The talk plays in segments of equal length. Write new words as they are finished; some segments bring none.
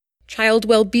child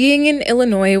well-being in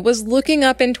Illinois was looking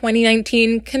up in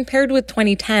 2019 compared with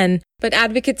 2010, but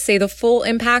advocates say the full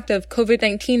impact of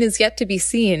COVID-19 is yet to be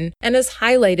seen and has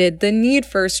highlighted the need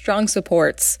for strong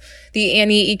supports. The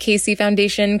Annie E. Casey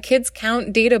Foundation Kids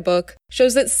Count data book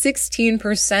shows that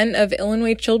 16% of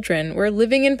Illinois children were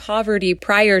living in poverty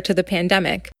prior to the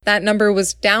pandemic. That number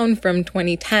was down from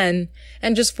 2010,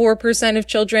 and just 4% of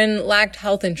children lacked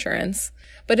health insurance.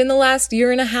 But in the last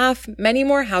year and a half, many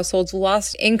more households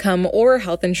lost income or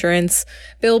health insurance.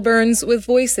 Bill Burns with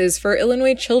Voices for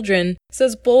Illinois Children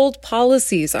says bold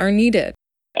policies are needed.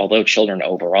 Although children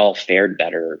overall fared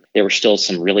better, there were still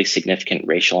some really significant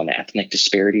racial and ethnic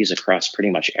disparities across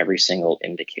pretty much every single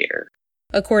indicator.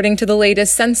 According to the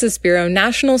latest Census Bureau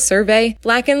national survey,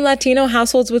 Black and Latino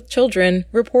households with children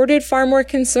reported far more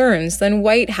concerns than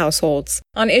white households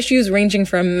on issues ranging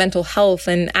from mental health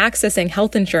and accessing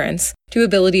health insurance to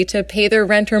ability to pay their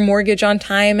rent or mortgage on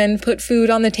time and put food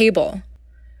on the table.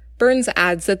 Burns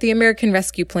adds that the American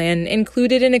Rescue Plan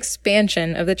included an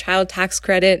expansion of the child tax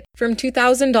credit from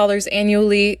 $2,000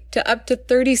 annually to up to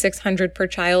 $3,600 per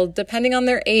child, depending on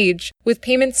their age, with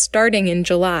payments starting in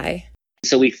July.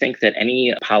 So we think that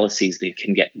any policies that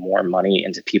can get more money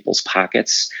into people's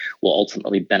pockets will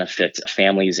ultimately benefit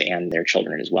families and their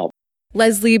children as well.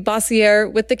 Leslie Bossier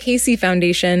with the Casey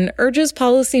Foundation urges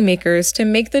policymakers to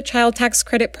make the child tax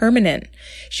credit permanent.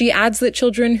 She adds that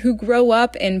children who grow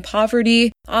up in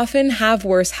poverty often have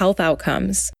worse health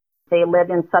outcomes. They live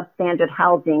in substandard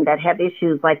housing that have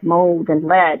issues like mold and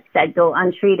lead that go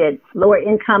untreated. Lower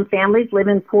income families live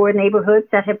in poor neighborhoods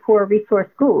that have poor resource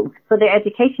schools, so their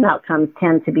education outcomes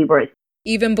tend to be worse.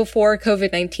 Even before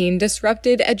COVID-19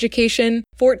 disrupted education,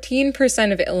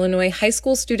 14% of Illinois high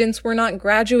school students were not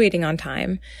graduating on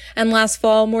time. And last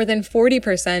fall, more than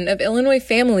 40% of Illinois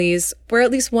families, where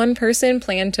at least one person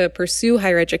planned to pursue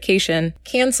higher education,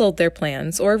 canceled their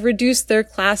plans or reduced their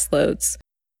class loads.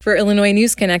 For Illinois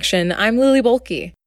News Connection, I'm Lily Bolke.